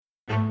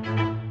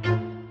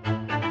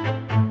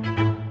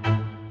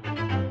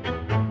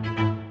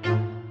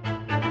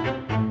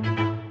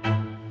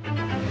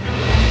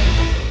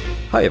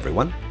Hi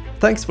everyone,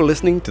 thanks for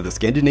listening to the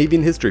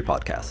Scandinavian History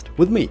Podcast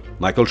with me,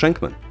 Michael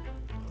Schenkman.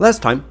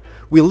 Last time,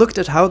 we looked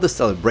at how the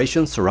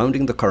celebrations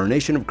surrounding the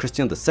coronation of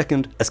Christian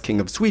II as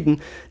King of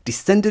Sweden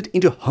descended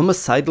into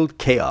homicidal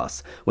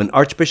chaos when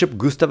Archbishop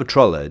Gustav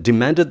Trolle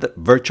demanded that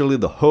virtually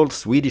the whole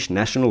Swedish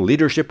national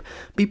leadership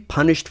be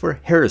punished for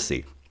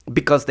heresy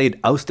because they had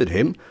ousted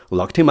him,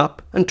 locked him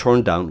up, and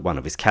torn down one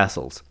of his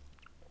castles.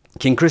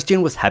 King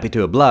Christian was happy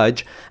to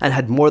oblige and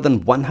had more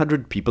than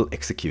 100 people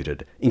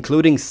executed,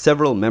 including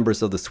several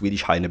members of the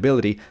Swedish high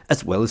nobility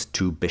as well as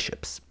 2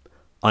 bishops.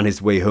 On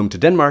his way home to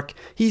Denmark,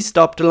 he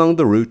stopped along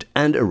the route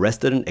and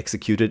arrested and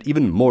executed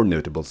even more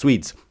notable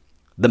Swedes.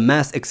 The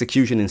mass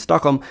execution in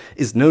Stockholm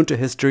is known to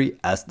history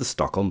as the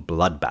Stockholm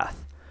bloodbath,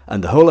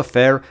 and the whole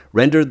affair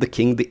rendered the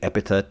king the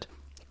epithet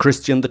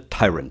Christian the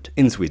Tyrant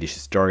in Swedish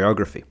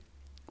historiography.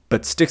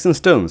 But sticks and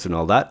stones and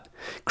all that,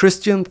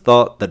 Christian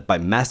thought that by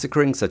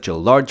massacring such a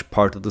large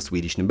part of the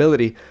Swedish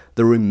nobility,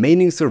 the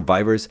remaining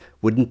survivors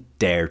wouldn't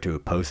dare to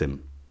oppose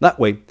him. That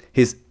way,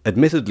 his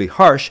admittedly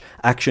harsh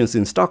actions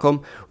in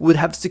Stockholm would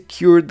have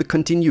secured the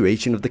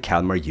continuation of the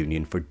Kalmar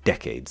Union for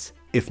decades,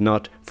 if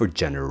not for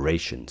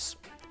generations.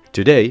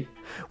 Today,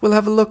 we'll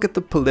have a look at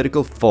the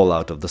political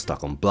fallout of the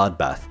Stockholm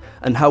bloodbath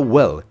and how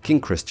well King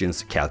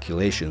Christian's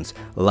calculations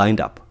lined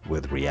up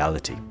with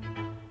reality.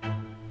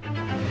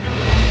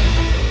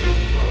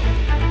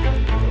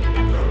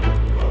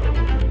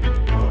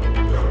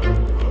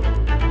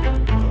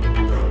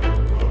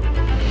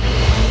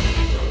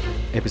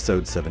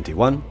 Episode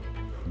 71,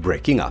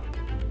 Breaking Up.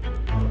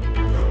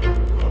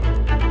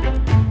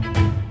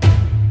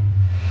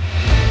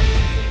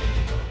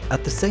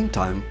 At the same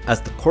time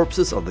as the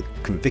corpses of the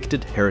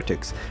convicted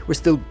heretics were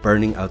still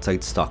burning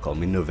outside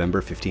Stockholm in November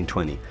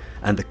 1520,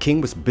 and the king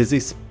was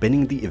busy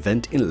spinning the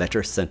event in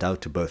letters sent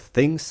out to both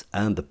things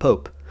and the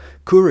Pope,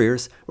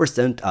 couriers were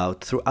sent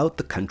out throughout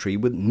the country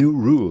with new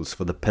rules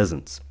for the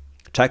peasants.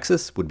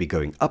 Taxes would be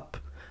going up,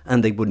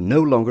 and they would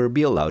no longer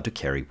be allowed to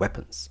carry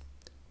weapons.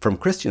 From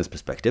Christian's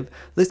perspective,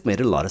 this made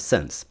a lot of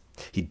sense.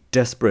 He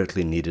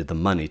desperately needed the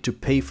money to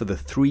pay for the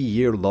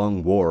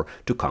 3-year-long war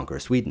to conquer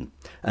Sweden.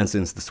 And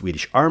since the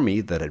Swedish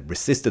army that had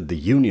resisted the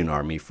Union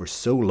army for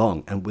so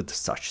long and with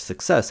such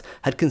success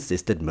had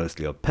consisted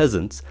mostly of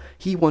peasants,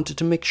 he wanted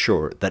to make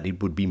sure that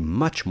it would be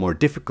much more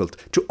difficult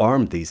to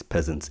arm these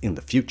peasants in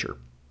the future.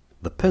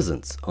 The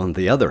peasants, on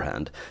the other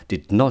hand,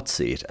 did not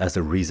see it as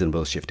a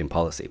reasonable shift in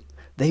policy.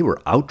 They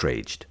were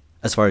outraged.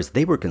 As far as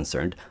they were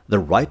concerned, the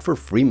right for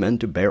free men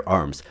to bear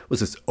arms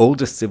was as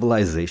old as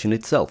civilization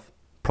itself,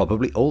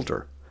 probably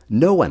older.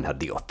 No one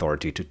had the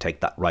authority to take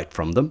that right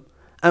from them.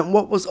 And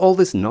what was all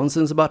this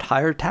nonsense about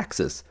higher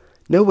taxes?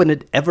 No one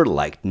had ever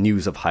liked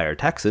news of higher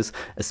taxes,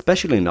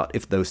 especially not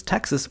if those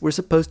taxes were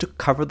supposed to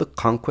cover the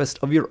conquest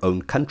of your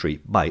own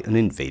country by an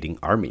invading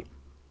army.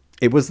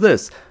 It was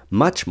this,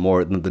 much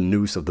more than the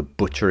news of the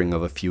butchering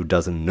of a few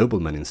dozen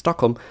noblemen in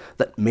Stockholm,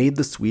 that made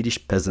the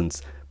Swedish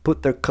peasants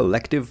put their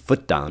collective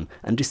foot down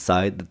and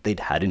decide that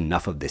they'd had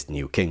enough of this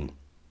new king.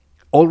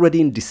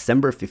 Already in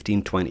December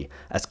 1520,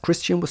 as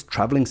Christian was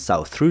traveling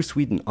south through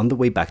Sweden on the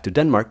way back to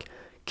Denmark,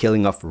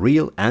 killing off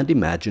real and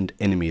imagined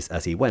enemies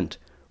as he went,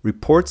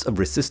 reports of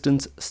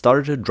resistance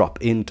started to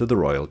drop into the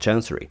royal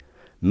chancery,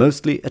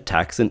 mostly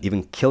attacks and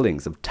even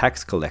killings of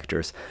tax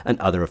collectors and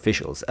other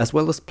officials, as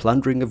well as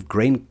plundering of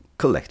grain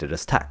collected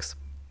as tax.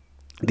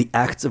 The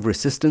acts of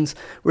resistance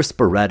were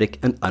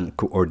sporadic and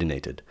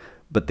uncoordinated,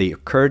 but they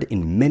occurred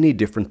in many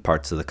different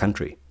parts of the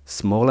country,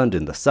 Småland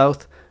in the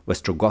south,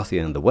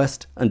 Västergothia in the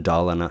west, and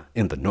Dalarna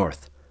in the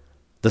north.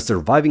 The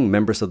surviving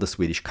members of the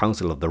Swedish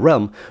Council of the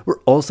Realm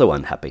were also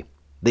unhappy.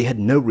 They had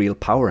no real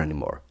power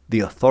anymore.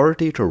 The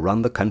authority to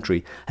run the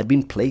country had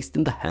been placed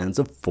in the hands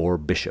of 4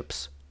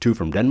 bishops, 2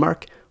 from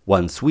Denmark,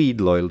 1 Swede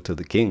loyal to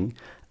the king,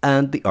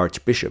 and the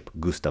Archbishop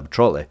Gustav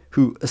Trolle,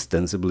 who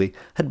ostensibly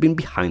had been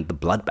behind the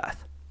bloodbath.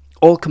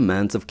 All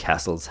commands of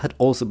castles had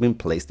also been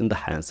placed in the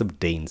hands of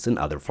Danes and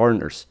other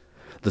foreigners.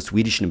 The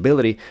Swedish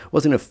nobility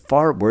was in a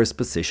far worse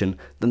position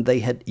than they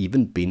had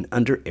even been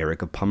under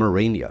Eric of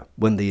Pomerania,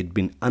 when they had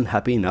been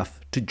unhappy enough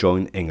to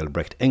join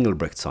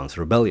Engelbrechtsson's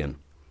rebellion.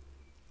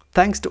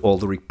 Thanks to all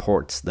the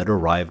reports that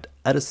arrived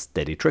at a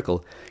steady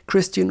trickle,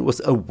 Christian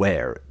was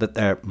aware that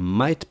there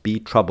might be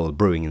trouble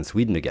brewing in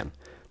Sweden again,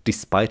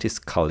 despite his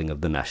culling of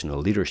the national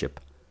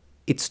leadership.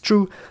 It's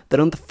true that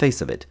on the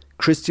face of it,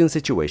 Christian's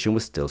situation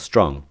was still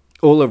strong.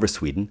 All over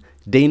Sweden,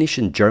 Danish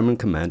and German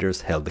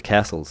commanders held the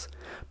castles,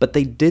 but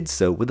they did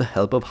so with the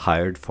help of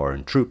hired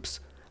foreign troops,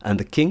 and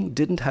the king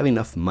didn't have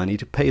enough money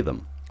to pay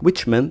them,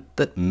 which meant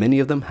that many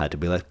of them had to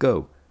be let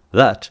go.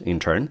 That, in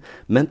turn,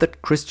 meant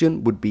that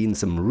Christian would be in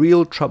some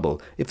real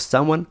trouble if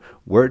someone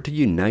were to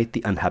unite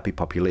the unhappy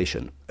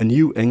population, a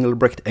new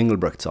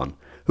Engelbrektsson,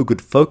 who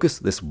could focus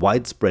this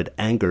widespread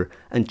anger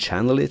and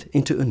channel it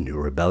into a new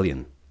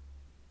rebellion.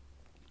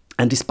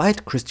 And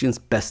despite Christian's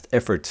best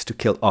efforts to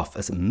kill off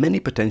as many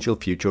potential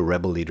future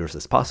rebel leaders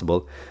as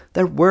possible,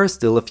 there were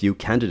still a few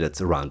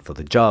candidates around for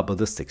the job of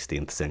the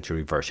 16th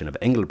century version of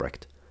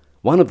Engelbrekt.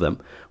 One of them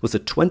was a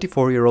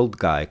 24-year-old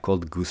guy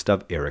called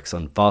Gustav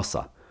Eriksson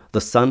Vasa,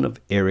 the son of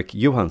Erik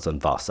Johansson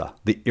Vasa,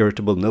 the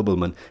irritable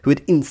nobleman who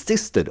had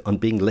insisted on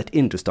being let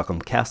into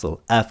Stockholm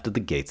Castle after the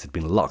gates had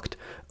been locked,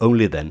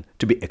 only then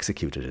to be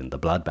executed in the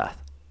bloodbath.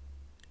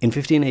 In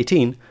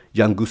 1518,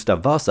 young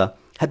Gustav Vasa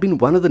had been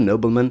one of the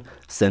noblemen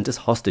sent as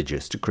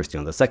hostages to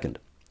Christian II.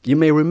 You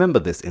may remember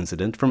this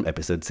incident from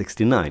episode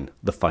 69,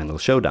 The Final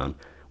Showdown,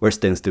 where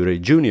Sten Sture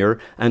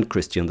Jr. and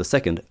Christian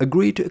II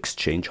agreed to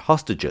exchange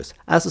hostages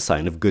as a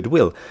sign of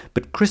goodwill,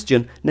 but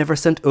Christian never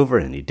sent over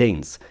any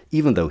Danes,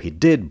 even though he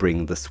did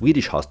bring the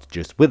Swedish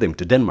hostages with him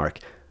to Denmark,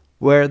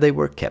 where they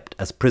were kept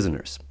as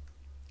prisoners.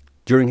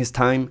 During his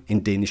time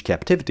in Danish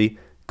captivity,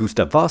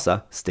 Gustav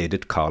Vasa stayed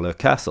at Karlö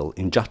Castle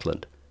in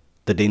Jutland.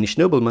 The Danish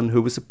nobleman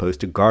who was supposed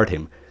to guard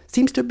him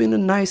seems to have been a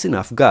nice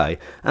enough guy,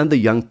 and the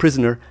young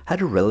prisoner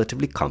had a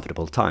relatively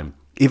comfortable time,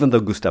 even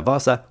though Gustav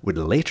Vasa would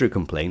later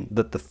complain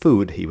that the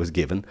food he was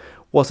given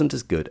wasn't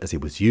as good as he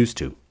was used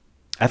to.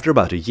 After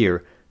about a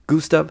year,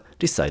 Gustav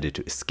decided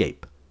to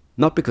escape,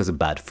 not because of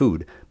bad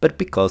food, but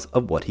because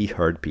of what he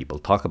heard people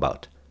talk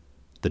about.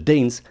 The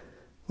Danes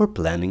were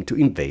planning to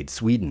invade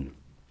Sweden,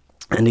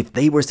 and if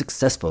they were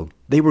successful,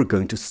 they were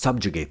going to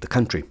subjugate the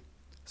country.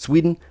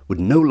 Sweden would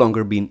no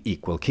longer be an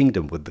equal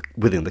kingdom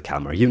within the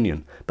Kalmar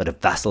Union, but a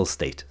vassal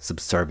state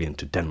subservient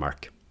to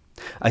Denmark.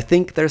 I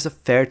think there's a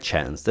fair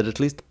chance that at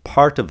least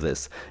part of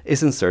this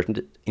is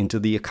inserted into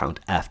the account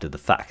after the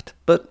fact,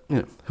 but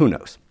who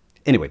knows.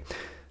 Anyway,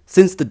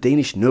 since the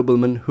Danish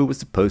nobleman who was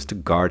supposed to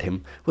guard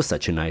him was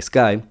such a nice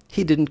guy,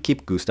 he didn't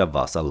keep Gustav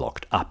Vasa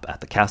locked up at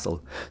the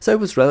castle, so it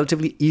was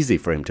relatively easy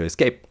for him to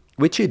escape,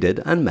 which he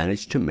did and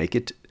managed to make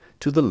it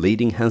to the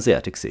leading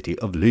Hanseatic city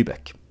of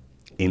Lübeck.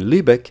 In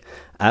Lübeck,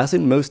 as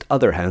in most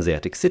other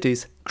Hanseatic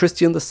cities,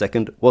 Christian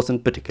II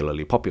wasn't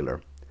particularly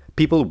popular.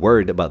 People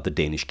worried about the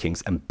Danish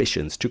king's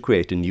ambitions to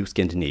create a new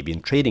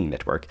Scandinavian trading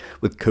network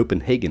with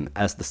Copenhagen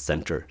as the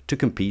center to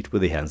compete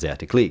with the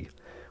Hanseatic League.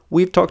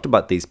 We've talked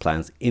about these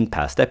plans in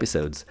past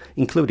episodes,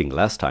 including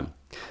last time.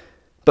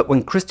 But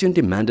when Christian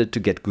demanded to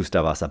get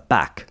Gustav Vasa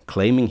back,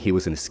 claiming he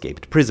was an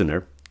escaped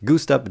prisoner,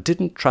 Gustav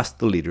didn't trust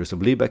the leaders of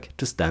Lübeck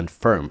to stand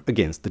firm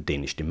against the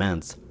Danish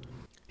demands.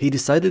 He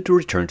decided to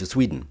return to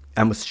Sweden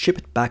and was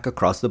shipped back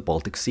across the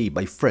Baltic Sea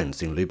by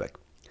friends in Lübeck.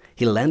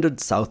 He landed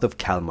south of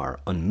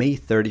Kalmar on May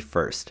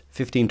 31st,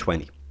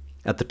 1520.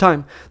 At the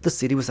time, the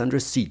city was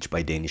under siege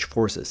by Danish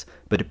forces,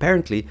 but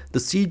apparently the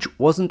siege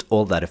wasn't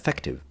all that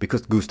effective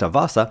because Gustav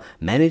Vasa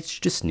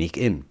managed to sneak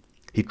in.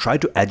 He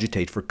tried to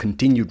agitate for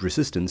continued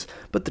resistance,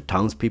 but the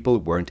townspeople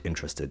weren't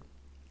interested.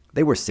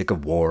 They were sick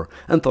of war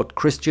and thought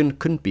Christian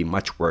couldn't be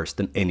much worse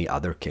than any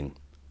other king.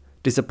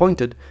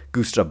 Disappointed,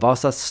 Gustav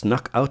Vasa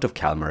snuck out of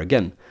Kalmar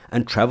again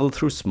and traveled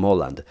through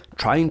Småland,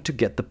 trying to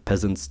get the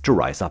peasants to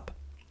rise up.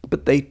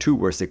 But they too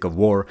were sick of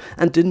war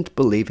and didn't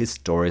believe his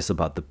stories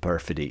about the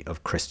perfidy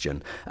of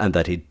Christian and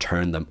that he'd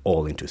turned them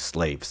all into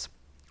slaves.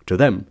 To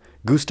them,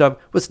 Gustav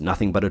was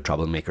nothing but a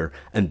troublemaker,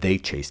 and they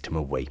chased him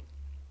away.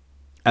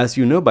 As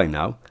you know by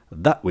now,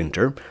 that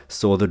winter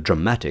saw the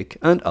dramatic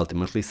and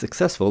ultimately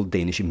successful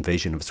Danish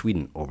invasion of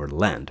Sweden over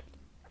land.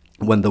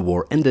 When the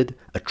war ended,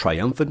 a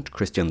triumphant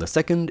Christian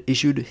II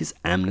issued his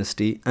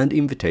amnesty and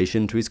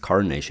invitation to his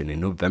coronation in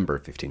November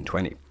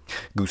 1520.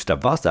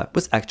 Gustav Vasa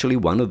was actually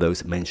one of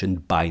those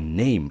mentioned by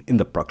name in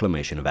the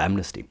proclamation of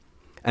amnesty,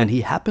 and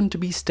he happened to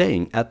be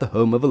staying at the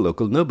home of a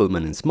local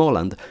nobleman in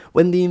Småland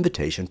when the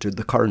invitation to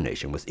the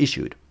coronation was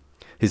issued.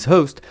 His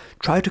host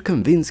tried to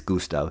convince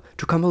Gustav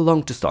to come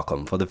along to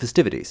Stockholm for the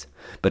festivities,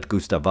 but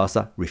Gustav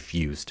Vasa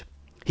refused.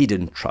 He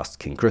didn't trust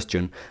King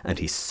Christian, and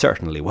he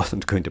certainly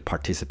wasn't going to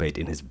participate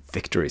in his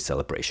victory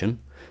celebration.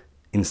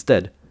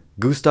 Instead,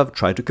 Gustav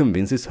tried to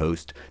convince his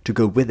host to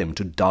go with him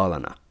to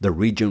Dalarna, the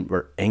region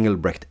where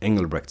Engelbrekt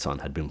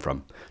Engelbrektsson had been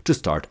from, to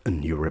start a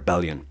new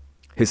rebellion.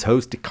 His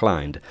host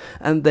declined,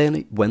 and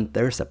then went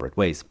their separate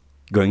ways.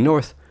 Going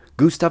north,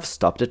 Gustav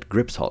stopped at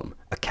Gripsholm,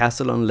 a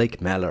castle on Lake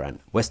Mälaren,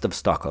 west of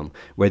Stockholm,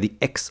 where the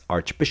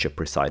ex-archbishop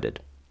resided.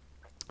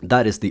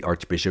 That is the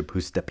archbishop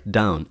who stepped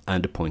down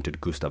and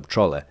appointed Gustav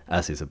Trolle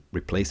as his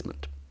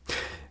replacement.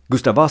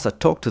 Gustav Vasa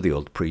talked to the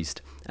old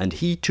priest, and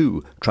he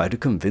too tried to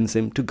convince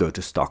him to go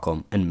to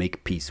Stockholm and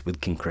make peace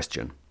with King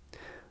Christian.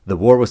 The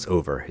war was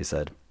over, he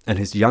said, and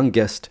his young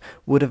guest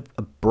would have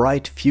a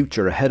bright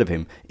future ahead of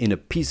him in a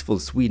peaceful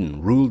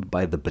Sweden ruled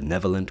by the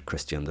benevolent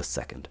Christian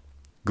II.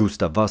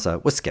 Gustav Vasa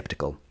was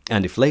skeptical,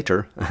 and if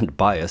later, and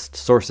biased,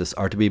 sources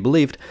are to be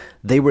believed,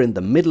 they were in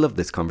the middle of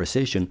this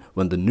conversation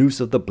when the news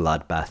of the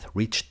bloodbath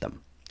reached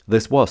them.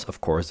 This was, of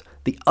course,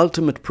 the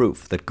ultimate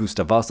proof that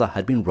Gustav Vasa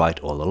had been right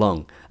all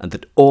along, and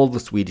that all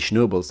the Swedish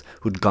nobles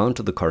who'd gone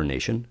to the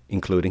coronation,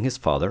 including his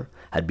father,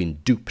 had been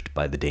duped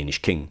by the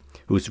Danish king,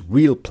 whose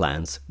real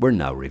plans were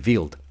now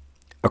revealed.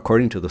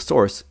 According to the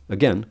source,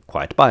 again,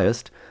 quite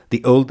biased,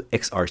 the old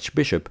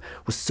ex-archbishop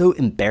was so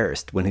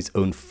embarrassed when his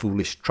own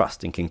foolish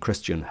trust in King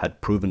Christian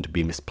had proven to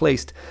be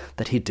misplaced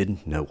that he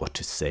didn't know what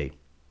to say.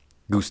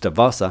 Gustav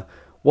Vasa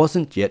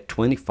wasn't yet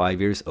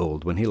 25 years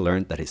old when he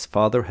learned that his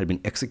father had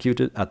been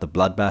executed at the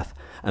bloodbath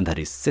and that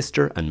his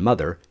sister and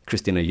mother,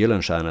 Christina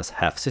Gyllenstierna's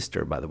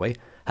half-sister by the way,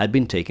 had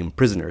been taken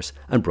prisoners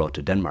and brought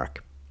to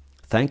Denmark.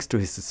 thanks to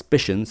his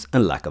suspicions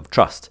and lack of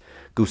trust.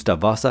 Gustav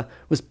Vasa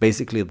was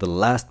basically the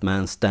last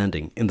man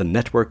standing in the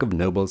network of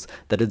nobles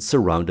that had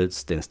surrounded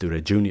Sten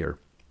Sture Jr.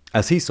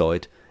 As he saw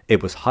it,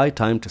 it was high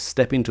time to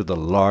step into the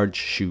large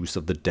shoes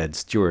of the dead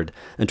steward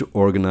and to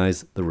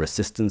organize the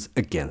resistance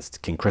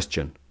against King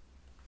Christian.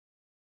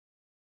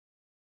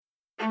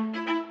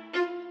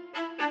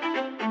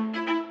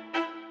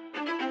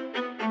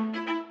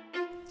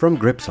 From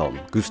Gripsholm,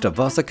 Gustav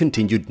Vasa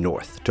continued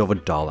north to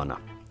Dalarna.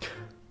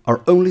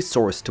 Our only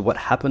source to what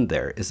happened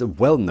there is a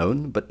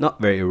well-known but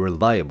not very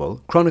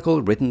reliable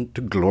chronicle written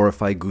to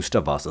glorify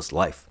Gustav Vasa's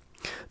life.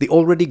 The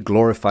already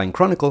glorifying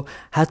chronicle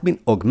has been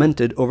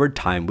augmented over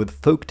time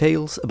with folk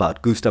tales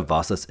about Gustav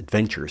Vasa's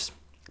adventures.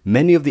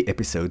 Many of the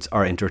episodes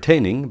are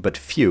entertaining, but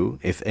few,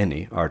 if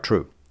any, are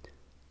true.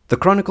 The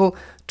chronicle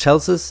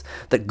tells us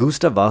that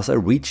Gustav Vasa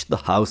reached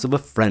the house of a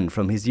friend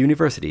from his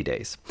university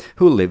days,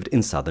 who lived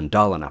in southern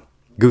Dalarna.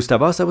 Gustav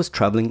Vasa was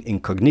traveling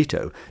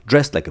incognito,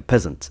 dressed like a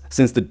peasant,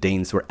 since the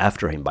Danes were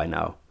after him by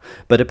now.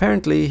 But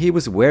apparently he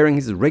was wearing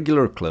his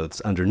regular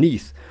clothes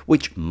underneath,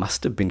 which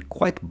must have been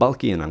quite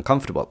bulky and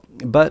uncomfortable.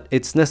 But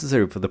it's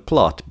necessary for the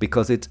plot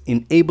because it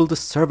enabled a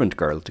servant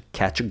girl to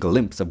catch a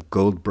glimpse of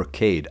gold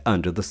brocade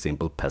under the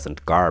simple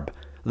peasant garb.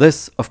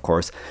 This, of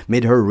course,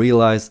 made her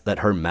realize that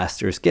her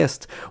master's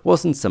guest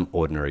wasn't some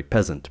ordinary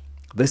peasant.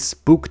 This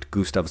spooked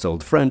Gustav's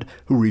old friend,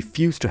 who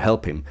refused to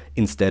help him,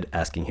 instead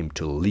asking him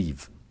to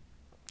leave.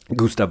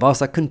 Gustav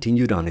Vasa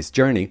continued on his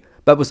journey,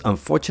 but was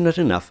unfortunate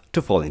enough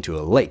to fall into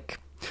a lake.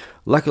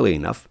 Luckily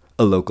enough,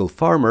 a local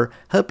farmer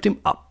helped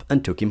him up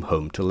and took him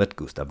home to let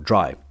Gustav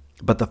dry.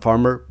 But the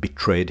farmer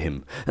betrayed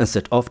him and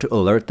set off to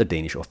alert the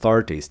Danish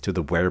authorities to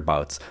the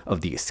whereabouts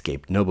of the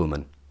escaped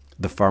nobleman.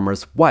 The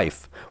farmer's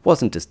wife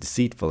wasn't as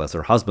deceitful as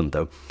her husband,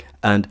 though,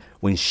 and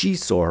when she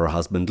saw her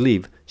husband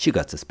leave, she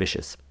got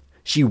suspicious.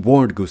 She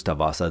warned Gustav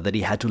Vasa that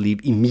he had to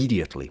leave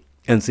immediately.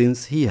 And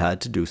since he had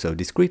to do so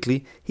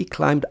discreetly, he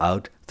climbed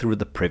out through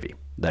the privy,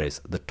 that is,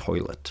 the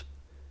toilet.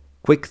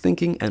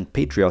 Quick-thinking and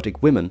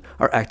patriotic women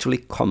are actually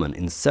common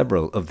in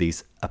several of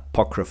these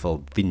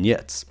apocryphal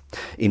vignettes.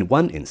 In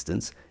one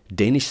instance,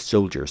 Danish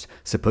soldiers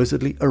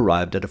supposedly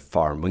arrived at a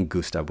farm when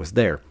Gustav was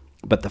there,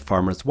 but the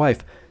farmer's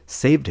wife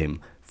saved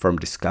him from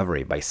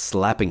discovery by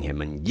slapping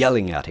him and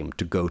yelling at him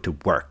to go to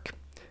work,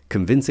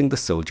 convincing the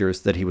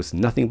soldiers that he was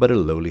nothing but a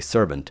lowly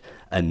servant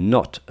and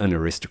not an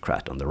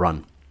aristocrat on the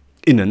run.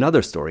 In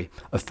another story,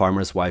 a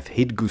farmer's wife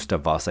hid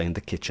Gustav Vasa in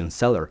the kitchen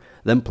cellar,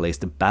 then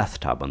placed a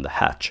bathtub on the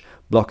hatch,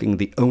 blocking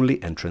the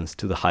only entrance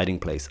to the hiding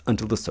place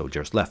until the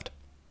soldiers left.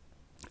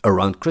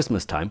 Around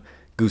Christmas time,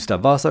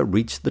 Gustav Vasa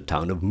reached the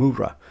town of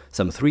Mora,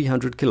 some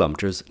 300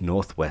 kilometers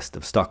northwest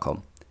of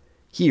Stockholm.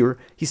 Here,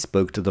 he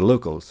spoke to the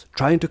locals,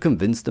 trying to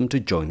convince them to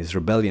join his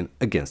rebellion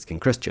against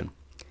King Christian.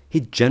 He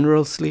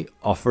generously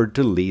offered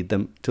to lead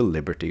them to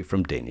liberty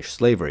from Danish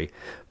slavery,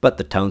 but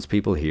the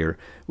townspeople here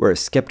were as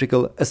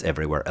skeptical as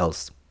everywhere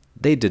else.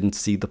 They didn't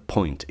see the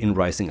point in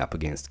rising up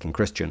against King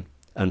Christian,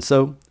 and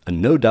so a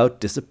no doubt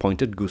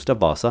disappointed Gustav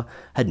Vasa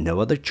had no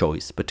other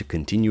choice but to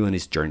continue on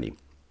his journey.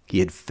 He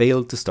had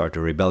failed to start a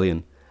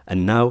rebellion,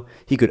 and now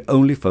he could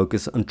only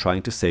focus on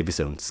trying to save his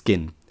own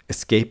skin,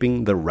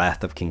 escaping the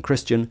wrath of King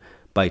Christian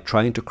by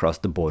trying to cross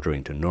the border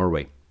into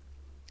Norway.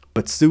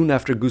 But soon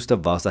after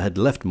Gustav Vasa had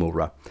left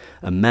Mora,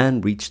 a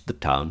man reached the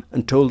town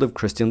and told of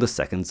Christian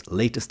II's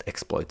latest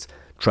exploits,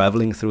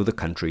 traveling through the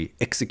country,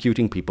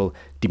 executing people,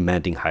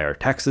 demanding higher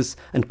taxes,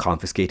 and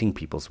confiscating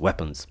people's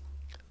weapons.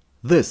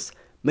 This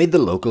made the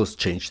locals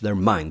change their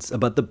minds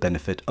about the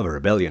benefit of a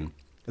rebellion.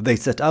 They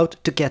set out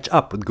to catch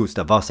up with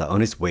Gustav Vasa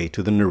on his way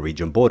to the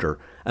Norwegian border,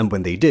 and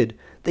when they did,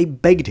 they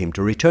begged him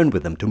to return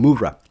with them to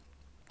Mora.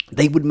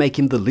 They would make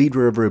him the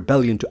leader of a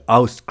rebellion to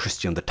oust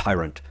Christian the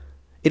tyrant.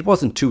 It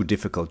wasn't too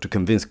difficult to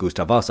convince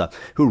Gustav Vasa,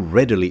 who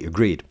readily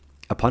agreed.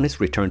 Upon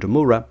his return to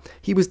Mora,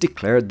 he was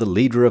declared the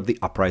leader of the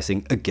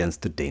uprising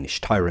against the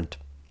Danish tyrant.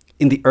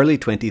 In the early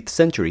 20th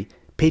century,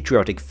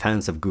 patriotic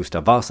fans of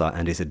Gustav Vasa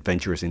and his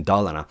adventures in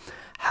Dalarna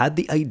had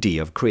the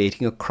idea of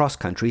creating a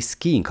cross-country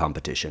skiing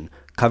competition,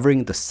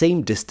 covering the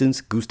same distance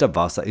Gustav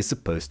Vasa is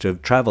supposed to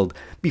have traveled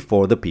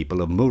before the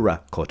people of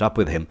Mora caught up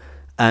with him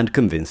and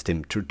convinced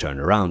him to turn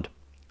around.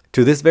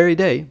 To this very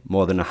day,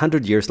 more than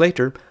 100 years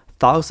later,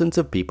 thousands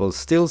of people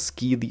still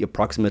ski the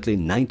approximately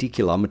 90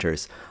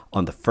 kilometers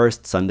on the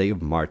first Sunday of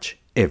March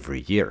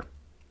every year.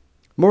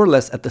 More or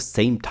less at the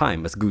same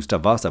time as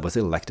Gustav Vasa was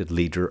elected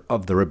leader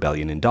of the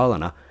rebellion in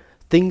Dalarna,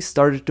 things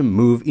started to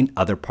move in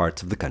other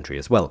parts of the country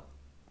as well.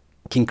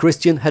 King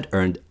Christian had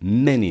earned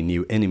many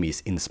new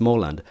enemies in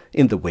Småland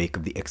in the wake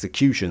of the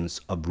executions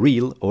of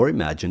real or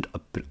imagined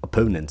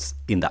opponents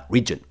in that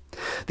region.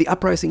 The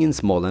uprising in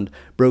Småland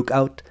broke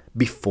out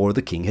before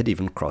the king had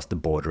even crossed the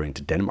border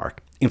into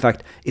Denmark. In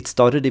fact, it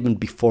started even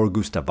before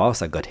Gustav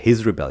Vasa got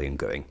his rebellion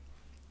going.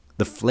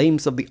 The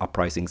flames of the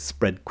uprising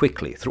spread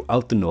quickly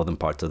throughout the northern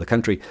parts of the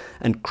country,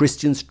 and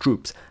Christian's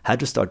troops had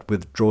to start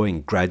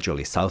withdrawing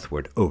gradually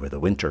southward over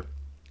the winter.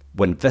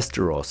 When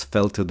Västerås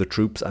fell to the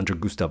troops under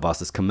Gustav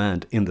Vasa's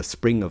command in the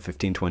spring of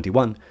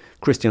 1521,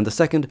 Christian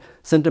II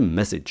sent a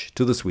message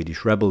to the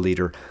Swedish rebel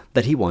leader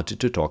that he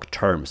wanted to talk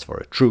terms for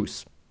a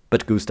truce.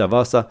 But Gustav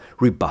Vasa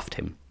rebuffed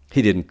him.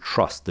 He didn't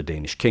trust the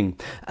Danish king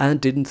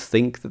and didn't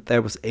think that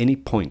there was any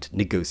point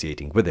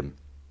negotiating with him.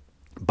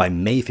 By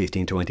May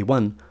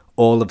 1521,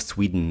 all of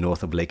Sweden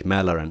north of Lake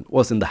Mälaren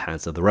was in the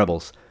hands of the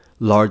rebels.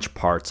 Large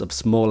parts of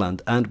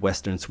Småland and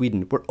western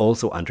Sweden were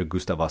also under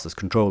Gustav Vasa's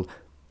control.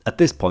 At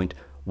this point,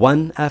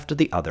 one after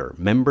the other,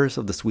 members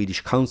of the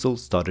Swedish council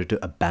started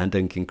to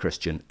abandon King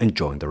Christian and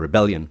join the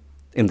rebellion.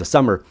 In the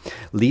summer,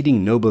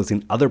 leading nobles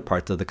in other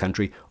parts of the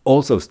country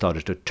also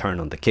started to turn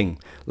on the king,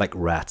 like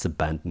rats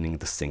abandoning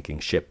the sinking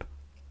ship.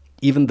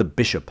 Even the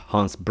bishop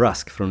Hans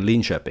Brask from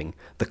Linköping,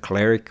 the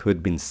cleric who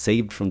had been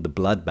saved from the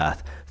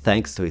bloodbath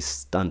thanks to his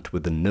stunt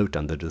with the note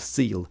under the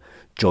seal,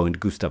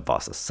 joined Gustav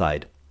Vasa's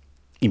side.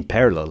 In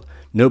parallel,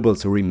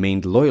 nobles who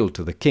remained loyal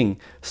to the king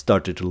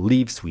started to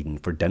leave Sweden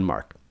for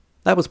Denmark.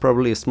 That was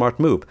probably a smart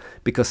move,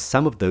 because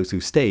some of those who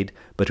stayed,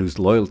 but whose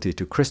loyalty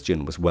to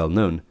Christian was well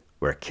known,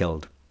 were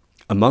killed.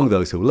 Among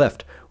those who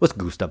left was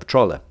Gustav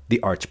Trolle, the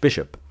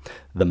archbishop,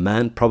 the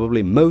man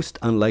probably most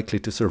unlikely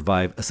to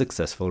survive a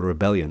successful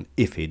rebellion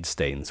if he'd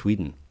stay in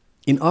Sweden.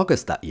 In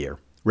August that year,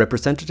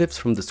 representatives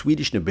from the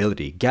Swedish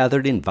nobility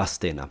gathered in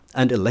Vadstena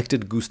and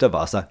elected Gustav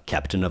Vasa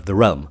captain of the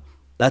realm.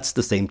 That's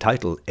the same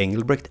title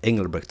Engelbrekt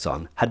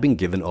Engelbrektsson had been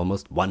given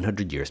almost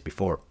 100 years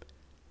before.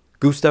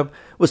 Gustav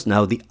was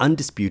now the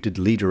undisputed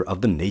leader of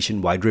the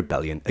nationwide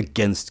rebellion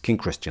against King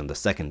Christian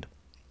II.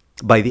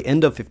 By the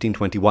end of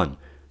 1521,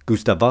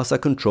 Gustav Vasa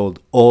controlled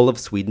all of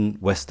Sweden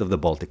west of the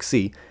Baltic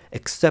Sea,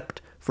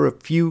 except for a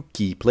few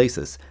key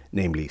places,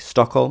 namely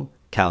Stockholm,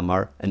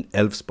 Kalmar, and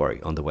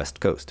Älvsborg on the west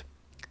coast.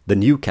 The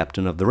new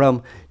captain of the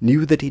realm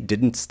knew that he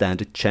didn't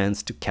stand a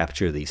chance to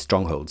capture these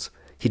strongholds.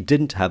 He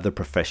didn't have the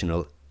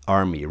professional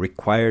army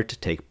required to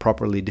take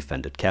properly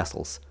defended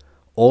castles.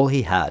 All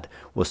he had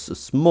was a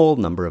small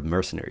number of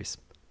mercenaries.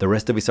 The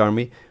rest of his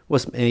army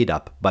was made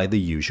up by the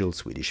usual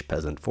Swedish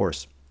peasant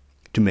force.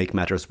 To make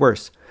matters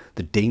worse,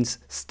 the Danes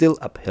still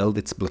upheld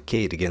its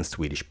blockade against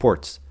Swedish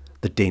ports.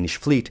 The Danish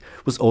fleet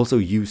was also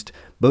used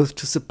both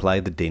to supply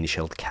the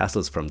Danish-held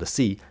castles from the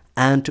sea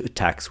and to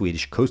attack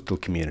Swedish coastal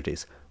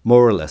communities,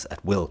 more or less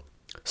at will.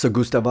 So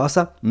Gustav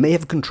Vasa may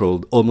have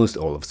controlled almost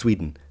all of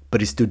Sweden,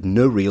 but he stood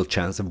no real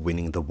chance of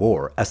winning the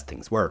war as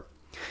things were.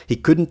 He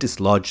couldn't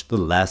dislodge the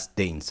last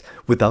Danes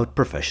without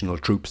professional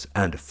troops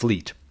and a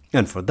fleet,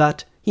 and for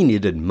that he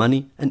needed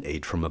money and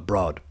aid from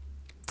abroad.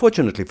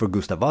 Fortunately for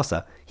Gustav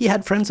Vasa, he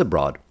had friends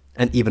abroad,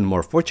 and even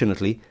more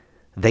fortunately,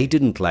 they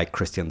didn't like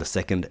Christian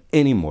II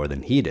any more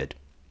than he did.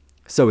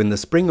 So in the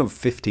spring of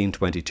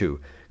 1522,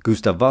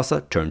 Gustav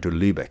Vasa turned to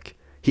Lübeck.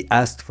 He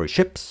asked for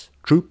ships,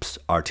 troops,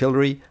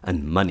 artillery,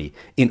 and money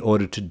in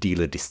order to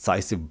deal a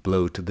decisive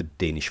blow to the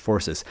Danish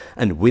forces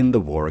and win the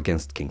war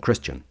against King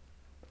Christian.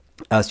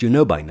 As you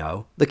know by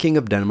now, the King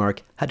of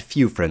Denmark had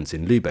few friends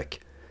in Lübeck.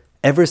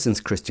 Ever since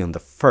Christian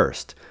I,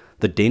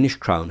 the Danish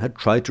crown had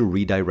tried to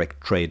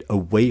redirect trade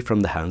away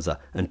from the Hansa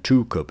and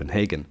to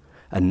Copenhagen,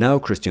 and now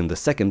Christian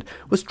II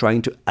was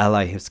trying to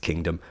ally his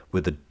kingdom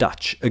with the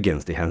Dutch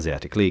against the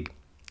Hanseatic League.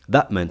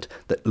 That meant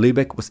that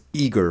Lübeck was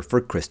eager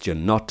for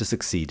Christian not to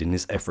succeed in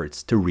his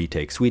efforts to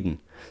retake Sweden,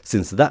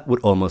 since that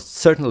would almost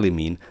certainly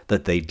mean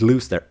that they'd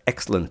lose their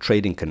excellent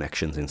trading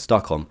connections in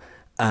Stockholm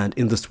and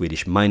in the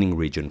Swedish mining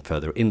region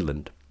further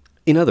inland.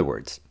 In other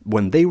words,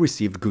 when they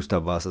received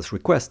Gustav Vasa's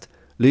request,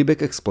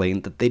 Lübeck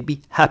explained that they'd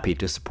be happy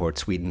to support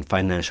Sweden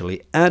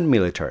financially and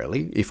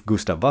militarily if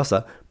Gustav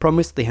Vasa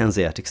promised the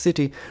Hanseatic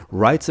city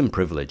rights and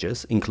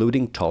privileges,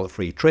 including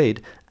toll-free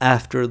trade,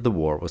 after the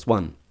war was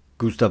won.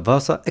 Gustav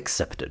Vasa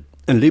accepted,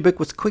 and Lübeck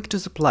was quick to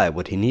supply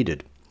what he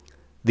needed.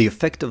 The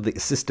effect of the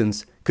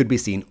assistance could be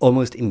seen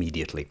almost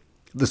immediately.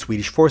 The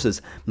Swedish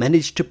forces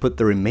managed to put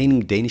the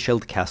remaining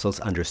Danish-held castles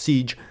under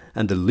siege,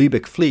 and the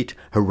Lübeck fleet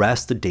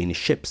harassed the Danish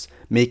ships,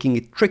 making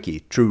it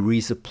tricky to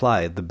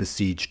resupply the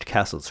besieged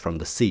castles from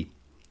the sea.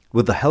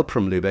 With the help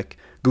from Lübeck,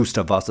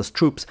 Gustav Vasa's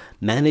troops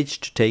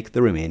managed to take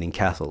the remaining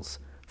castles,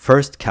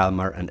 first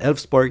Kalmar and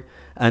Älvsborg,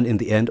 and in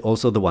the end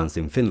also the ones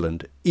in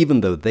Finland,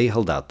 even though they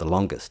held out the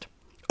longest.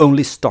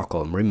 Only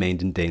Stockholm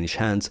remained in Danish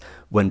hands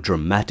when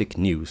dramatic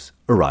news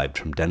arrived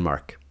from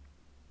Denmark.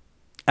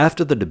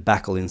 After the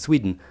debacle in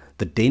Sweden,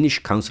 the Danish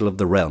Council of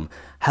the Realm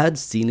had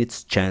seen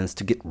its chance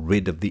to get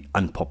rid of the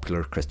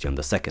unpopular Christian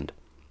II,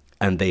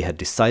 and they had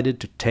decided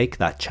to take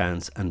that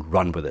chance and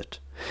run with it.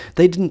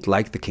 They didn't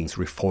like the king's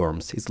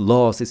reforms, his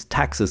laws, his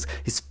taxes,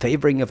 his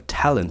favoring of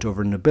talent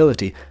over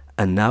nobility,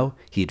 and now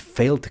he had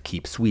failed to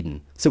keep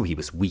Sweden, so he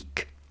was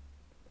weak.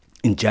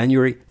 In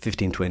January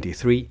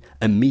 1523,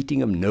 a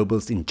meeting of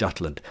nobles in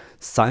Jutland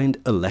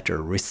signed a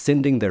letter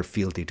rescinding their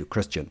fealty to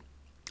Christian.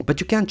 But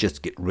you can't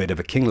just get rid of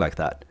a king like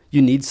that.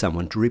 You need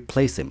someone to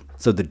replace him.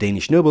 So the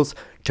Danish nobles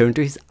turned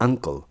to his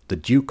uncle, the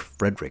Duke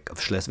Frederick of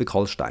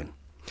Schleswig-Holstein.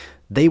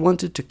 They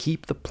wanted to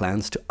keep the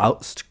plans to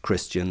oust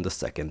Christian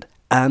II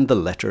and the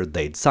letter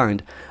they'd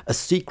signed a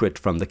secret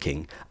from the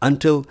king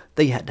until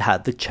they had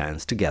had the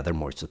chance to gather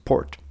more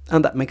support.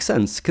 And that makes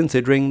sense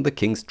considering the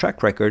king's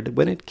track record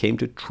when it came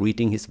to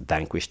treating his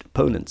vanquished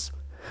opponents.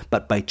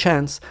 But by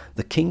chance,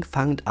 the king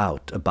found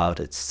out about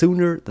it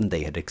sooner than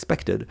they had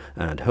expected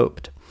and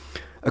hoped.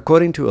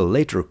 According to a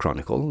later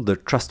chronicle, the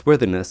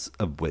trustworthiness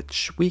of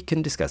which we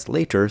can discuss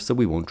later so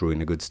we won't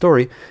ruin a good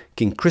story,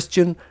 King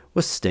Christian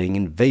was staying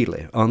in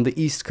Vejle on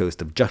the east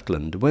coast of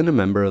Jutland when a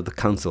member of the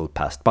council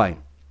passed by.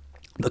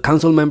 The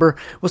council member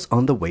was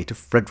on the way to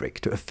Frederick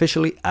to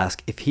officially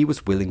ask if he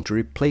was willing to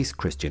replace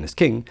Christian as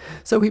king,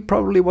 so he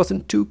probably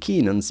wasn't too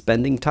keen on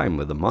spending time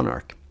with the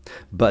monarch.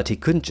 But he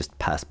couldn't just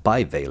pass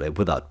by Vejle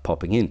without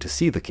popping in to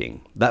see the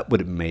king. That would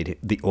have made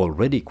the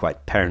already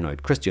quite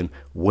paranoid Christian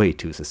way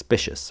too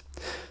suspicious.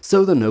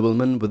 So the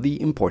nobleman with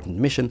the important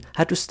mission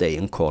had to stay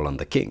and call on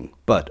the king,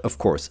 but of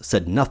course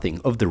said nothing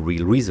of the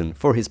real reason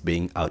for his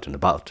being out and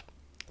about.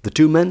 The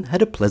two men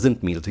had a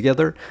pleasant meal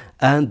together,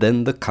 and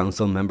then the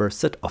council member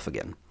set off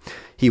again.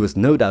 He was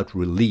no doubt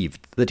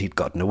relieved that he'd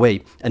gotten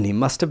away, and he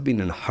must have been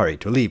in a hurry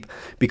to leave,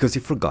 because he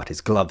forgot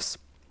his gloves.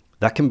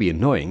 That can be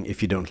annoying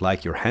if you don't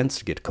like your hands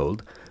to get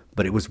cold,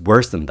 but it was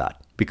worse than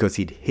that, because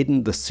he'd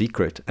hidden the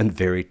secret and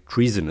very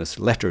treasonous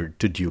letter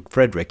to Duke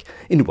Frederick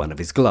in one of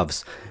his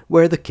gloves,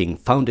 where the king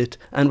found it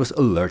and was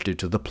alerted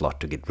to the plot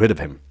to get rid of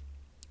him.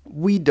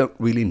 We don't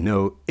really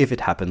know if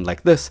it happened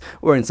like this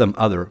or in some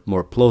other,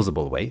 more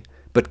plausible way,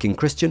 but King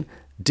Christian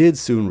did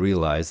soon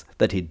realize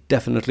that he'd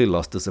definitely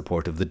lost the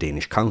support of the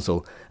Danish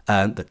council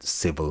and that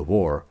civil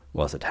war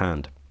was at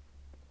hand.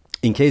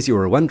 In case you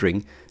were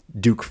wondering,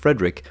 Duke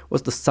Frederick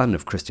was the son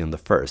of Christian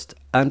I,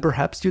 and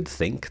perhaps you'd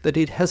think that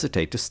he'd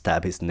hesitate to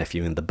stab his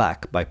nephew in the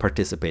back by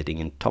participating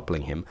in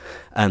toppling him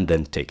and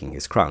then taking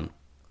his crown.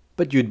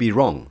 But you'd be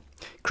wrong.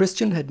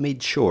 Christian had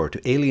made sure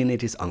to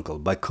alienate his uncle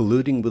by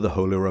colluding with the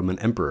Holy Roman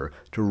Emperor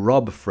to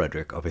rob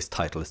Frederick of his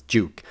title as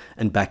Duke,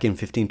 and back in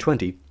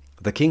 1520,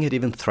 the king had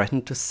even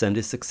threatened to send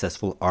his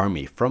successful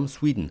army from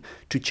Sweden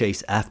to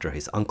chase after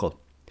his uncle.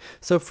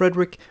 So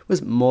Frederick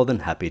was more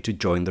than happy to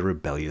join the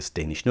rebellious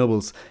Danish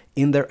nobles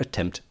in their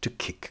attempt to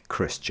kick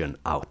Christian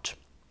out.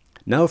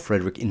 Now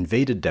Frederick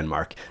invaded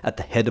Denmark at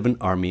the head of an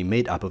army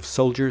made up of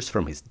soldiers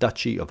from his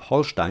duchy of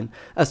Holstein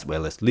as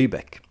well as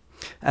Lübeck.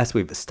 As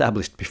we've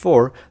established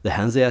before, the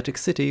Hanseatic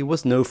city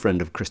was no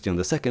friend of Christian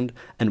II,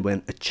 and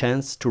when a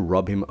chance to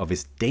rob him of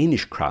his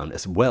Danish crown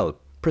as well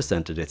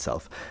presented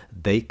itself,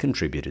 they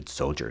contributed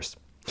soldiers.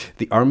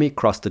 The army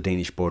crossed the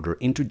Danish border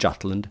into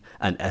Jutland,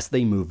 and as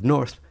they moved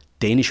north,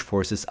 Danish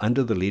forces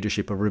under the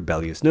leadership of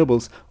rebellious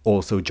nobles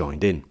also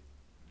joined in.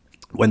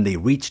 When they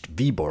reached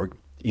Viborg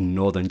in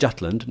northern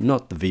Jutland,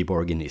 not the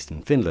Viborg in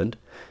eastern Finland,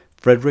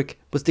 Frederick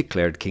was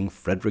declared King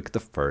Frederick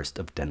I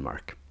of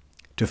Denmark.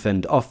 To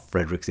fend off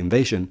Frederick's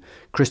invasion,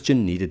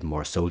 Christian needed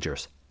more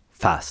soldiers.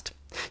 Fast.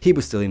 He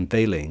was still in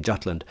Vejle in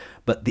Jutland,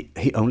 but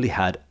he only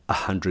had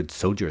 100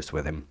 soldiers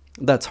with him.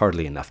 That's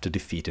hardly enough to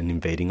defeat an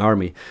invading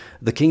army.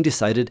 The king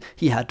decided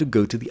he had to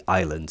go to the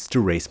islands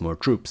to raise more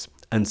troops,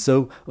 and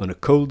so on a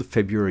cold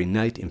February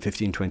night in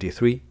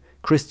 1523,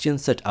 Christian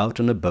set out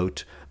on a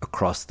boat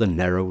across the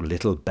narrow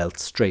Little Belt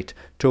Strait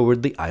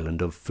toward the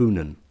island of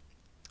Funen.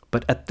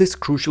 But at this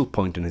crucial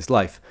point in his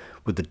life,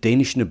 with the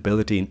Danish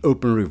nobility in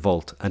open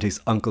revolt and his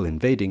uncle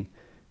invading,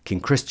 King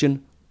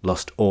Christian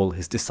lost all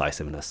his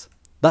decisiveness.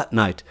 That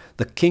night,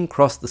 the king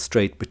crossed the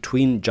strait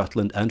between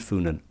Jutland and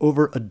Funen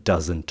over a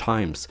dozen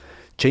times,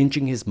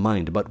 changing his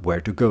mind about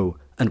where to go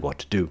and what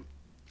to do.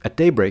 At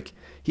daybreak,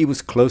 he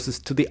was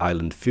closest to the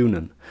island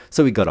Funen,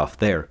 so he got off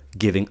there,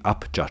 giving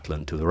up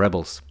Jutland to the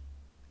rebels.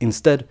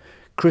 Instead,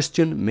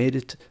 Christian made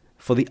it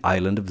for the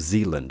island of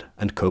Zealand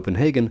and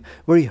Copenhagen,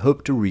 where he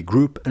hoped to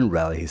regroup and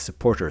rally his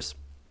supporters.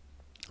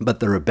 But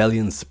the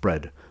rebellion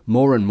spread.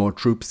 More and more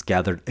troops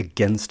gathered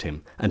against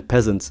him, and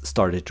peasants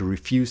started to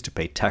refuse to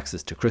pay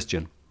taxes to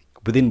Christian.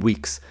 Within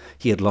weeks,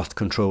 he had lost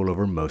control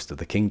over most of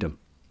the kingdom.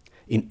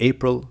 In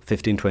April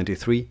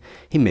 1523,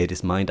 he made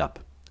his mind up.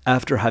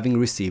 After having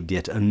received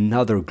yet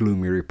another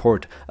gloomy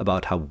report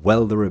about how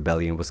well the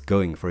rebellion was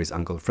going for his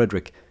uncle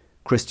Frederick,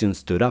 Christian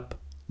stood up,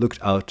 looked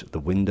out the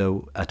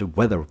window at a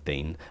weather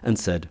vane, and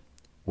said,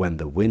 "When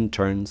the wind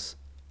turns,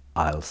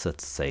 I'll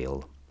set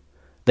sail."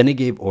 Then he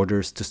gave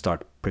orders to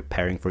start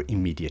preparing for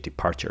immediate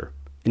departure.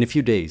 In a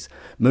few days,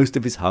 most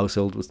of his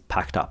household was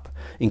packed up,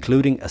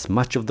 including as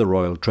much of the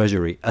royal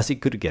treasury as he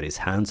could get his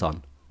hands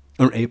on.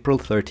 On April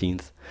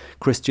 13th,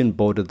 Christian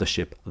boarded the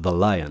ship the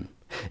Lion.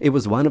 It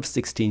was one of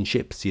 16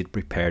 ships he had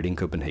prepared in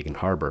Copenhagen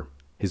harbour.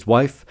 His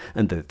wife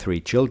and the 3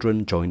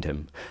 children joined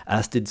him,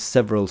 as did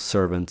several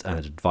servants and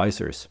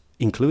advisors,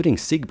 including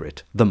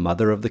Sigbrit, the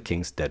mother of the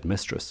king's dead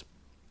mistress.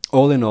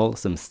 All in all,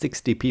 some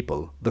 60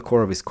 people, the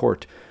core of his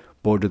court,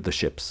 boarded the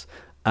ships,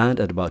 and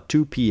at about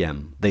 2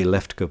 p.m. they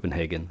left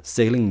Copenhagen,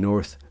 sailing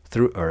north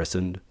through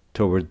Øresund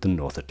toward the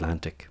North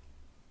Atlantic.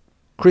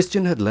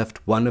 Christian had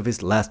left one of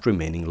his last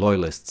remaining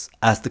loyalists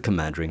as the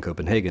commander in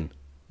Copenhagen,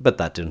 but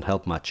that didn't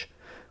help much.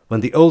 When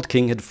the old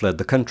king had fled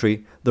the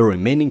country, the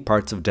remaining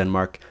parts of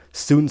Denmark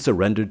soon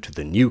surrendered to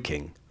the new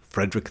king,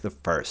 Frederick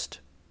I.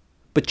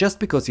 But just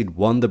because he'd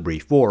won the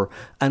brief war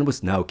and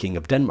was now King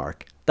of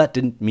Denmark, that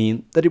didn't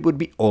mean that it would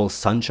be all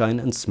sunshine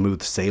and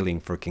smooth sailing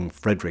for King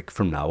Frederick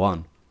from now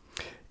on.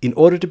 In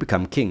order to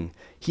become king,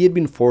 he had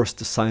been forced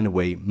to sign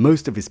away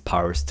most of his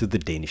powers to the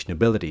Danish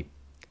nobility.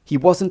 He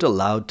wasn't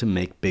allowed to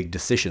make big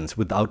decisions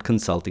without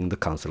consulting the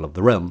Council of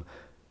the Realm.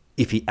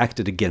 If he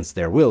acted against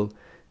their will,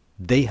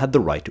 they had the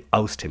right to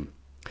oust him.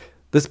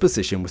 This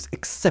position was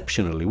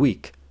exceptionally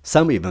weak.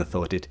 Some even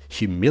thought it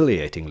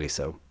humiliatingly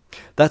so.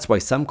 That's why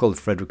some called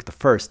Frederick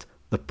I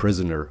the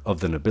prisoner of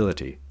the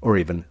nobility, or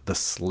even the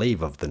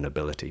slave of the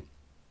nobility.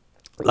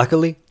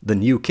 Luckily, the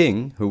new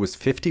king, who was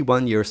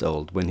 51 years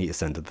old when he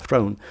ascended the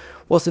throne,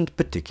 wasn't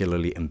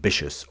particularly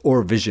ambitious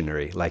or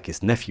visionary like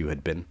his nephew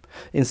had been.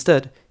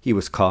 Instead, he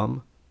was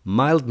calm,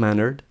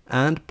 mild-mannered,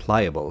 and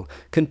pliable,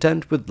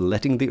 content with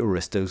letting the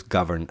aristos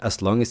govern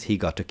as long as he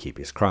got to keep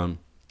his crown.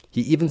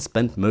 He even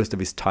spent most of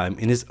his time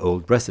in his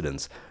old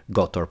residence,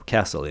 Gottorp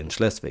Castle in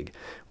Schleswig,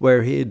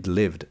 where he had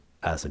lived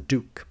as a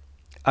duke.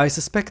 I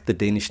suspect the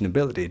Danish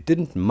nobility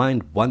didn't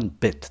mind one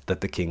bit that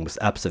the king was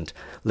absent,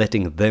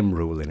 letting them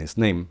rule in his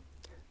name.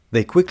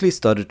 They quickly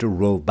started to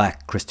roll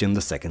back Christian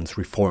II's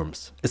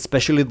reforms,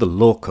 especially the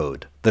law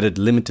code that had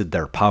limited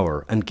their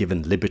power and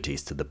given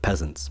liberties to the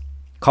peasants.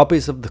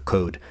 Copies of the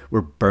code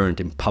were burned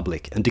in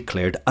public and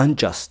declared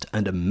unjust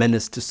and a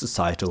menace to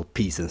societal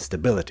peace and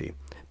stability,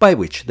 by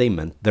which they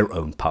meant their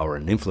own power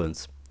and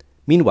influence.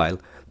 Meanwhile,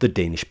 the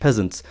Danish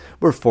peasants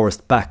were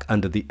forced back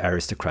under the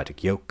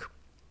aristocratic yoke.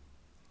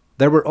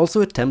 There were also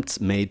attempts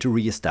made to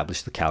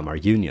re-establish the Kalmar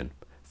Union.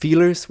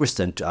 Feelers were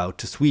sent out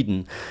to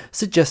Sweden,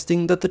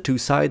 suggesting that the two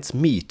sides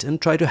meet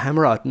and try to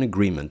hammer out an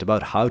agreement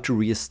about how to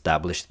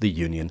re-establish the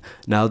union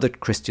now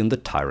that Christian the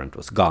Tyrant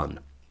was gone.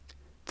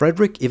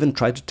 Frederick even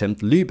tried to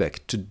tempt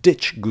Lübeck to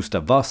ditch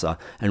Gustav Vasa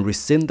and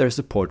rescind their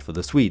support for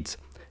the Swedes.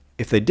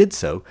 If they did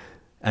so,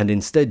 and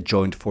instead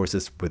joined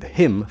forces with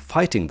him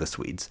fighting the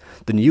Swedes,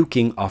 the new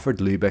king offered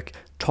Lübeck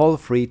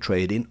toll-free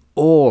trade in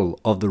all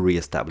of the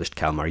re-established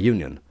Kalmar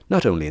Union,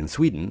 not only in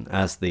Sweden,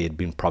 as they had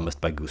been promised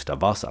by Gustav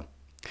Vasa.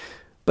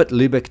 But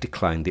Lübeck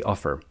declined the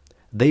offer.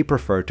 They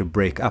preferred to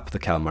break up the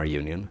Kalmar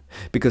Union,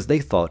 because they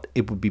thought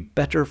it would be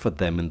better for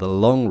them in the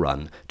long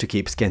run to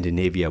keep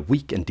Scandinavia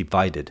weak and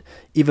divided,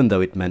 even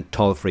though it meant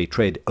toll-free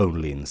trade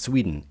only in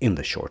Sweden in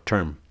the short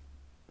term.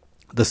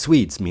 The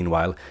Swedes,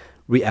 meanwhile,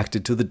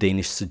 reacted to the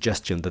Danish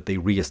suggestion that they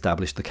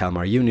re-establish the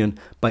Kalmar Union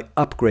by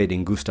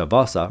upgrading Gustav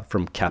Vasa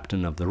from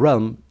Captain of the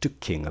Realm to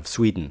King of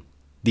Sweden.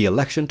 The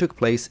election took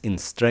place in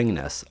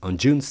Strängnäs on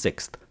June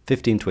 6,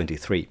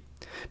 1523.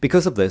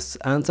 Because of this,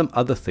 and some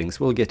other things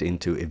we'll get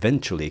into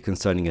eventually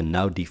concerning a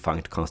now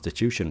defunct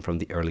constitution from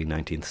the early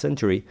 19th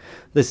century,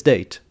 this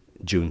date,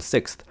 June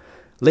 6th,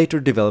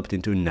 later developed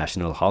into a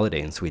national holiday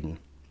in Sweden.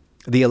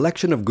 The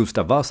election of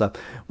Gustav Vasa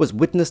was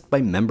witnessed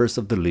by members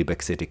of the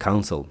Lübeck City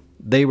Council.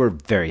 They were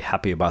very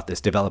happy about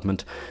this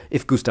development.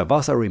 If Gustav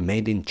Vasa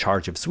remained in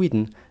charge of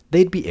Sweden,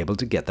 they'd be able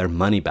to get their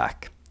money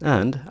back.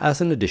 And,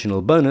 as an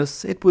additional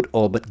bonus, it would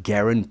all but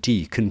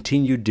guarantee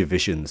continued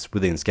divisions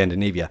within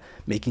Scandinavia,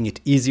 making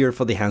it easier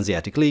for the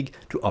Hanseatic League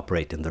to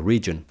operate in the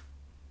region.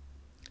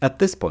 At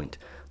this point,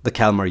 the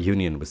Kalmar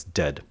Union was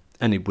dead,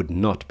 and it would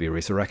not be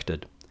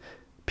resurrected.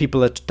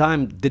 People at the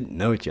time didn't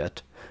know it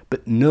yet,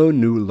 but no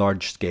new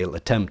large-scale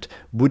attempt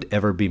would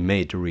ever be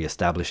made to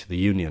re-establish the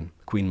union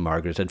Queen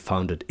Margaret had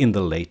founded in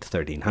the late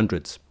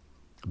 1300s.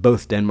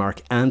 Both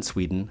Denmark and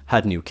Sweden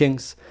had new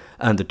kings,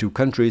 and the two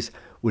countries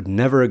would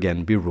never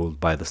again be ruled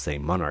by the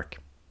same monarch.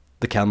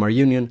 The Kalmar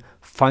Union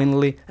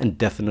finally and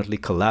definitely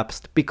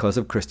collapsed because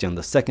of Christian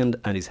II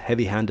and his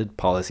heavy-handed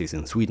policies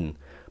in Sweden,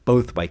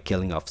 both by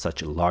killing off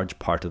such a large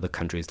part of the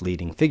country's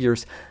leading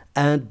figures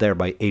and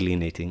thereby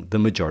alienating the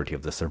majority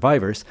of the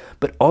survivors,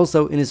 but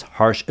also in his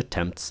harsh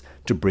attempts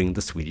to bring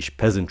the Swedish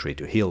peasantry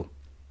to heel.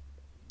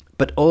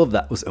 But all of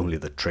that was only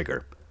the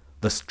trigger,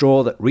 the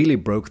straw that really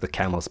broke the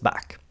camel's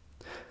back.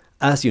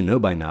 As you know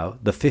by now,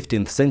 the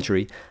 15th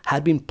century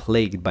had been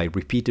plagued by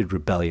repeated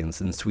rebellions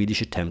and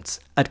Swedish attempts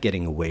at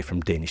getting away from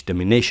Danish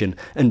domination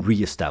and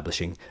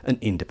re-establishing an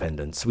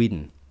independent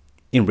Sweden.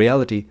 In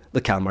reality,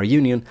 the Kalmar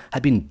Union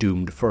had been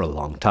doomed for a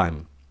long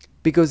time,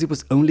 because it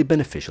was only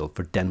beneficial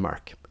for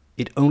Denmark.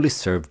 It only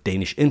served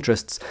Danish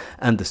interests,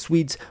 and the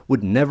Swedes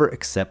would never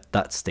accept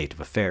that state of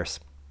affairs.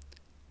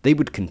 They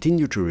would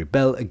continue to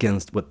rebel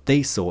against what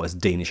they saw as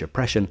Danish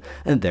oppression,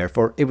 and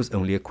therefore it was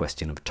only a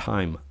question of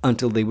time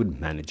until they would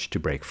manage to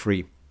break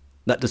free.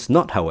 That does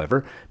not,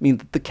 however, mean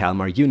that the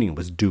Kalmar Union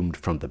was doomed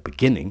from the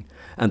beginning,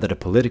 and that a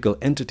political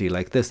entity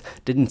like this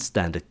didn't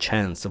stand a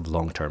chance of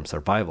long-term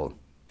survival.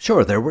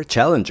 Sure, there were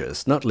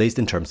challenges, not least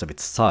in terms of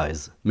its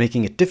size,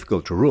 making it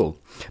difficult to rule,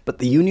 but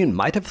the union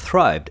might have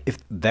thrived if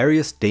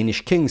various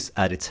Danish kings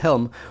at its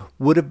helm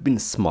would have been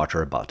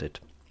smarter about it.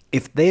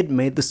 If they had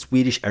made the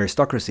Swedish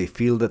aristocracy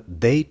feel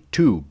that they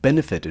too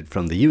benefited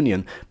from the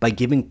union by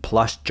giving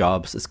plush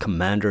jobs as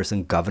commanders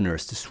and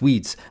governors to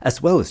Swedes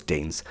as well as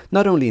Danes,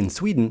 not only in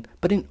Sweden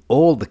but in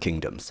all the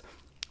kingdoms,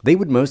 they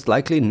would most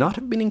likely not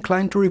have been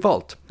inclined to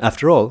revolt.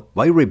 After all,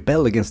 why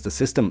rebel against a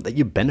system that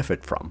you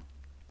benefit from?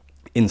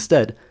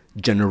 Instead,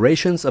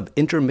 Generations of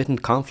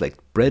intermittent conflict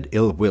bred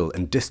ill will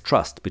and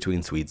distrust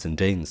between Swedes and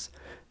Danes.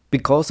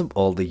 Because of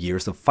all the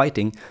years of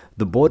fighting,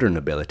 the border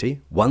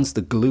nobility, once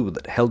the glue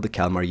that held the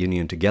Kalmar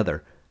Union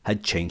together,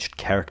 had changed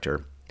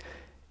character.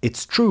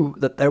 It's true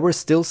that there were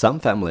still some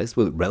families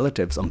with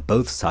relatives on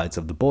both sides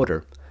of the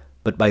border,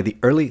 but by the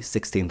early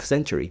 16th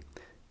century,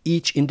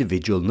 each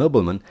individual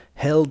nobleman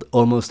held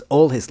almost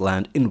all his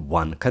land in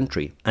one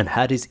country and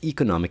had his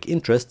economic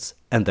interests,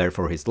 and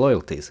therefore his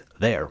loyalties,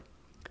 there.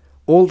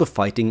 All the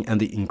fighting and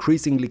the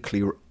increasingly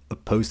clear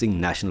opposing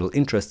national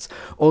interests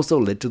also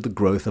led to the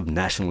growth of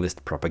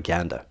nationalist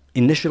propaganda,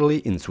 initially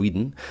in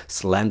Sweden,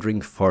 slandering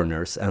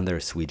foreigners and their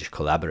Swedish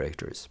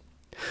collaborators.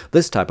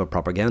 This type of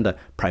propaganda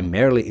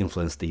primarily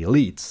influenced the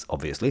elites,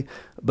 obviously,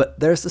 but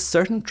there's a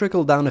certain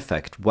trickle-down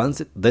effect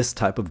once this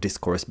type of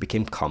discourse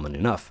became common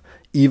enough,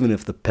 even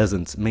if the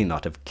peasants may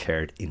not have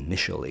cared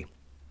initially.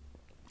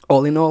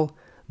 All in all,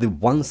 the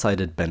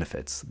one-sided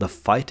benefits, the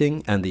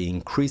fighting and the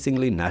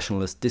increasingly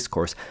nationalist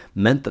discourse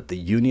meant that the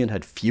Union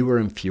had fewer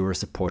and fewer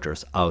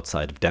supporters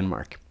outside of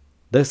Denmark.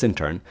 This in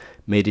turn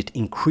made it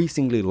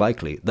increasingly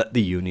likely that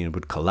the Union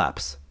would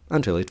collapse,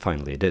 until it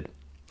finally did.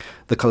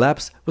 The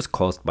collapse was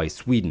caused by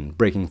Sweden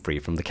breaking free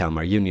from the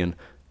Kalmar Union.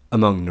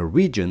 Among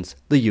Norwegians,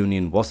 the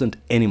Union wasn't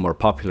any more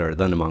popular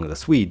than among the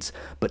Swedes,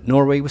 but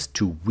Norway was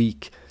too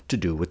weak to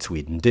do what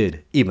Sweden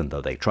did, even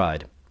though they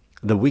tried.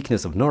 The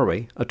weakness of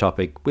Norway, a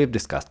topic we've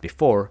discussed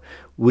before,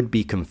 would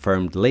be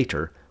confirmed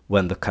later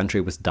when the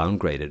country was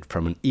downgraded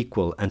from an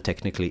equal and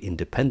technically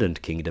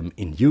independent kingdom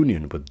in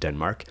union with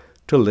Denmark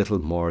to little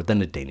more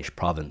than a Danish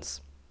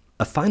province.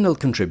 A final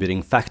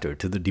contributing factor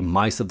to the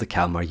demise of the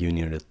Kalmar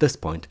Union at this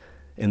point,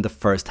 in the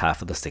first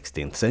half of the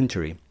 16th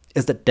century,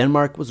 is that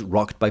Denmark was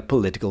rocked by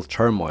political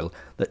turmoil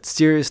that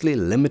seriously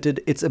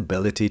limited its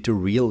ability to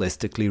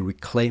realistically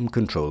reclaim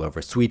control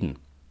over Sweden.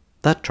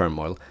 That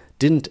turmoil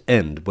didn't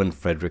end when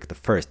Frederick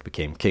I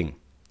became king,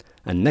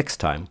 and next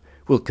time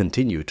we'll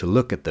continue to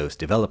look at those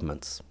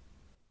developments.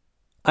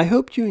 I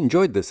hope you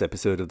enjoyed this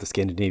episode of the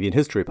Scandinavian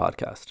History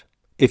Podcast.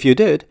 If you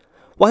did,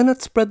 why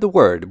not spread the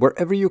word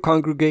wherever you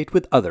congregate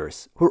with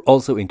others who are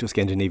also into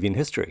Scandinavian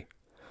history?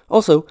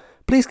 Also,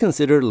 please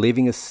consider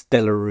leaving a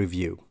stellar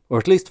review, or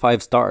at least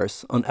 5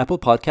 stars, on Apple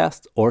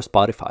Podcasts or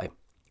Spotify.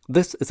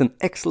 This is an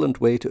excellent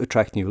way to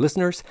attract new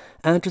listeners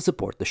and to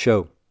support the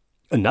show.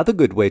 Another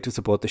good way to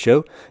support the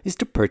show is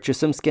to purchase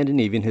some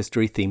Scandinavian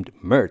history-themed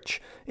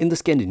merch in the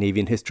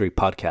Scandinavian History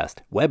Podcast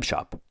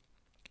webshop.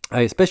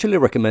 I especially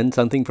recommend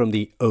something from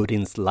the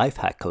Odin's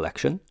Lifehack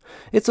collection.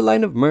 It's a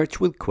line of merch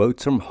with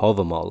quotes from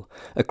Havamal,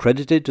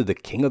 accredited to the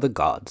King of the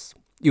Gods.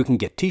 You can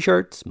get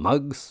t-shirts,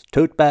 mugs,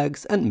 tote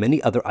bags, and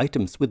many other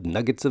items with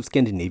nuggets of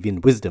Scandinavian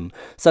wisdom,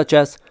 such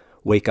as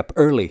 "Wake up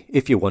early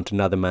if you want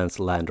another man's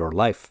land or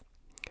life,"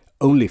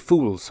 "Only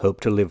fools hope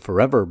to live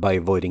forever by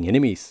avoiding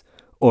enemies,"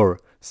 or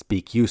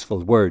 "Speak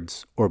useful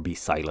words or be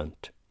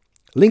silent."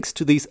 Links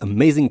to these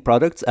amazing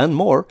products and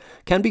more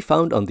can be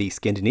found on the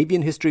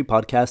Scandinavian History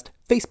Podcast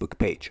Facebook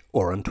page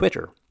or on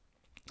Twitter.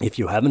 If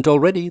you haven't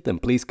already, then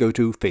please go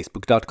to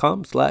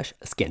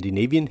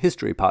facebook.com/Scandinavian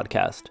History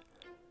Podcast.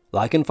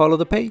 Like and follow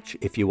the page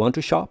if you want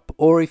to shop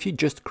or if you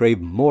just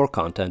crave more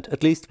content,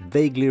 at least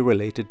vaguely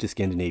related to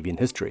Scandinavian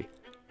history.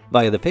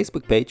 Via the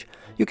Facebook page,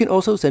 you can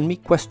also send me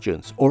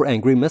questions or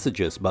angry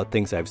messages about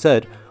things I've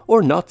said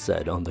or not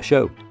said on the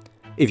show.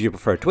 If you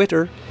prefer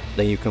Twitter,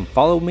 then you can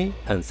follow me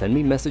and send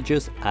me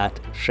messages at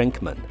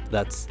Schenkman.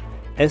 That's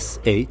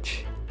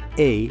SHAINKMAN.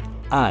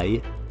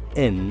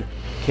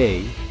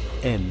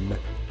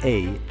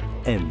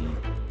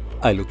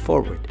 I look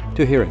forward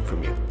to hearing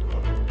from you.